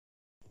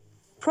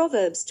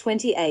Proverbs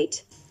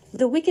 28.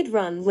 The wicked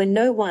run when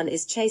no one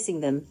is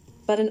chasing them,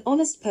 but an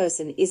honest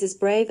person is as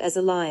brave as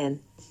a lion.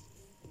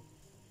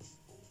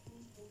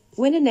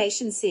 When a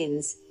nation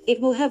sins,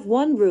 it will have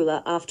one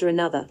ruler after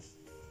another.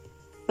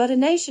 But a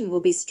nation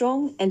will be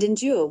strong and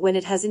endure when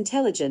it has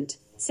intelligent,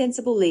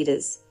 sensible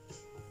leaders.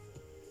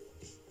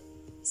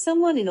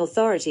 Someone in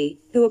authority,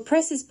 who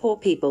oppresses poor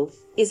people,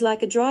 is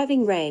like a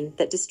driving rain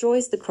that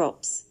destroys the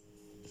crops.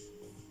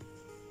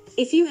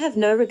 If you have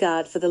no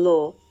regard for the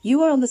law,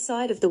 you are on the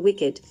side of the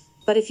wicked,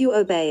 but if you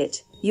obey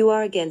it, you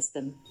are against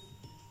them.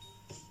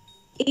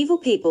 Evil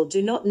people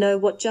do not know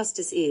what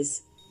justice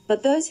is,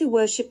 but those who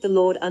worship the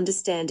Lord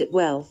understand it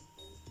well.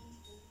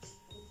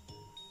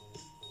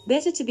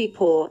 Better to be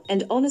poor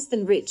and honest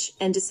than rich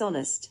and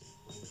dishonest.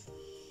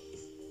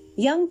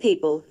 Young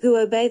people who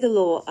obey the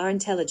law are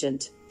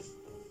intelligent.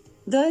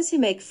 Those who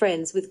make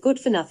friends with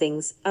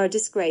good-for-nothings are a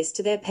disgrace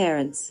to their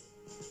parents.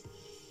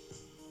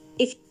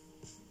 If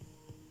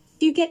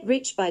you get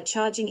rich by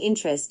charging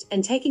interest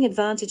and taking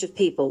advantage of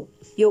people,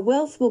 your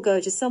wealth will go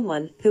to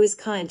someone who is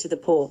kind to the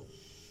poor.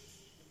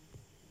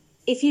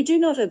 If you do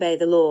not obey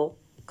the law,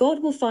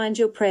 God will find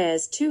your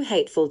prayers too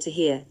hateful to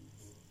hear.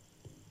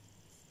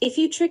 If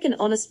you trick an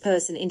honest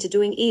person into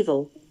doing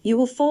evil, you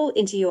will fall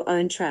into your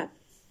own trap.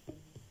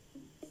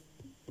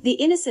 The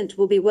innocent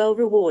will be well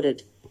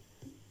rewarded.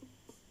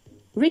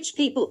 Rich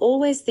people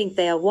always think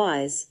they are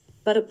wise,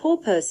 but a poor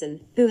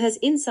person who has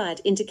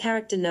insight into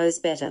character knows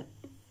better.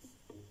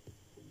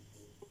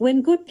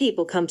 When good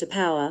people come to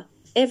power,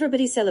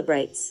 everybody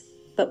celebrates,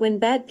 but when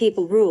bad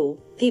people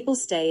rule, people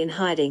stay in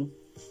hiding.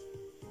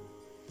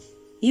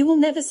 You will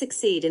never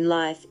succeed in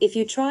life if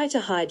you try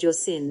to hide your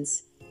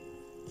sins.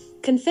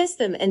 Confess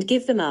them and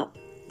give them up,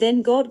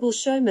 then God will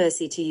show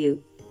mercy to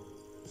you.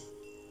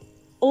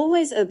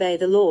 Always obey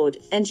the Lord,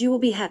 and you will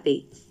be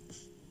happy.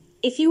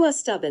 If you are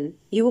stubborn,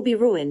 you will be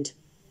ruined.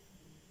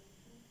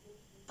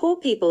 Poor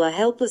people are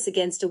helpless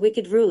against a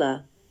wicked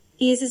ruler.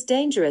 He is as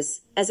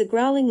dangerous as a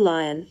growling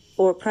lion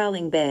or a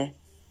prowling bear.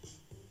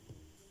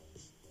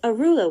 A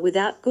ruler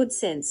without good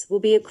sense will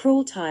be a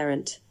cruel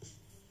tyrant.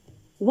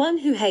 One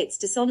who hates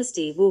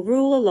dishonesty will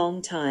rule a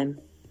long time.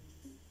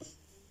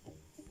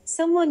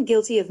 Someone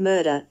guilty of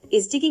murder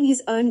is digging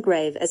his own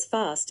grave as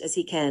fast as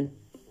he can.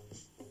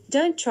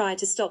 Don't try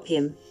to stop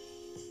him.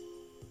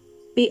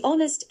 Be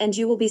honest and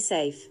you will be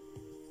safe.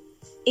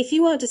 If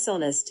you are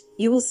dishonest,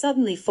 you will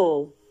suddenly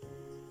fall.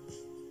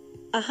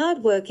 A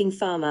hard-working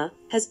farmer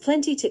has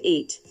plenty to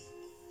eat.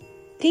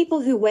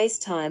 People who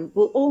waste time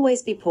will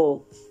always be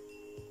poor.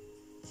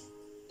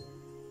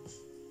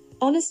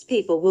 Honest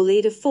people will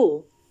lead a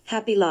full,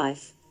 happy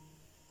life.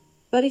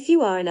 But if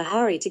you are in a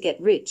hurry to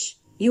get rich,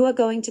 you are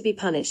going to be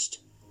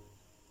punished.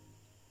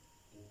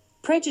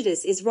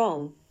 Prejudice is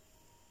wrong.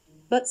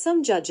 But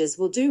some judges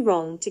will do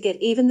wrong to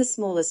get even the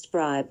smallest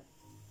bribe.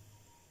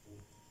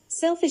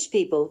 Selfish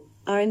people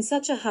are in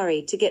such a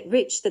hurry to get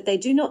rich that they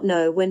do not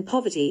know when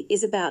poverty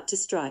is about to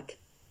strike.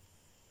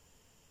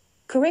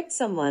 Correct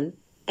someone,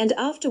 and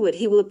afterward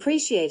he will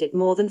appreciate it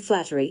more than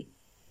flattery.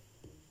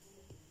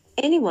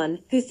 Anyone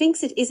who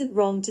thinks it isn't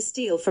wrong to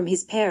steal from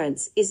his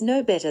parents is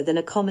no better than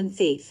a common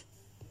thief.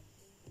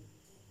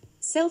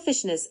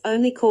 Selfishness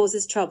only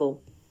causes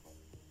trouble.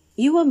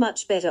 You are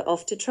much better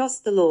off to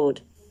trust the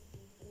Lord.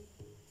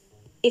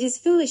 It is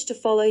foolish to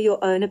follow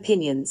your own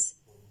opinions.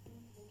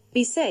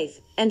 Be safe,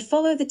 and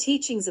follow the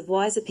teachings of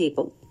wiser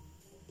people.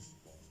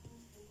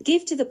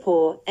 Give to the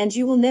poor, and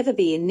you will never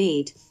be in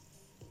need.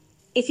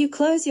 If you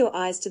close your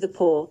eyes to the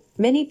poor,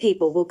 many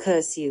people will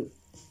curse you.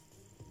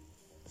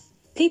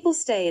 People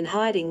stay in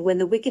hiding when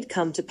the wicked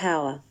come to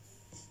power.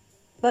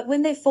 But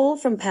when they fall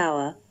from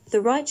power, the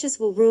righteous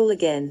will rule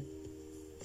again.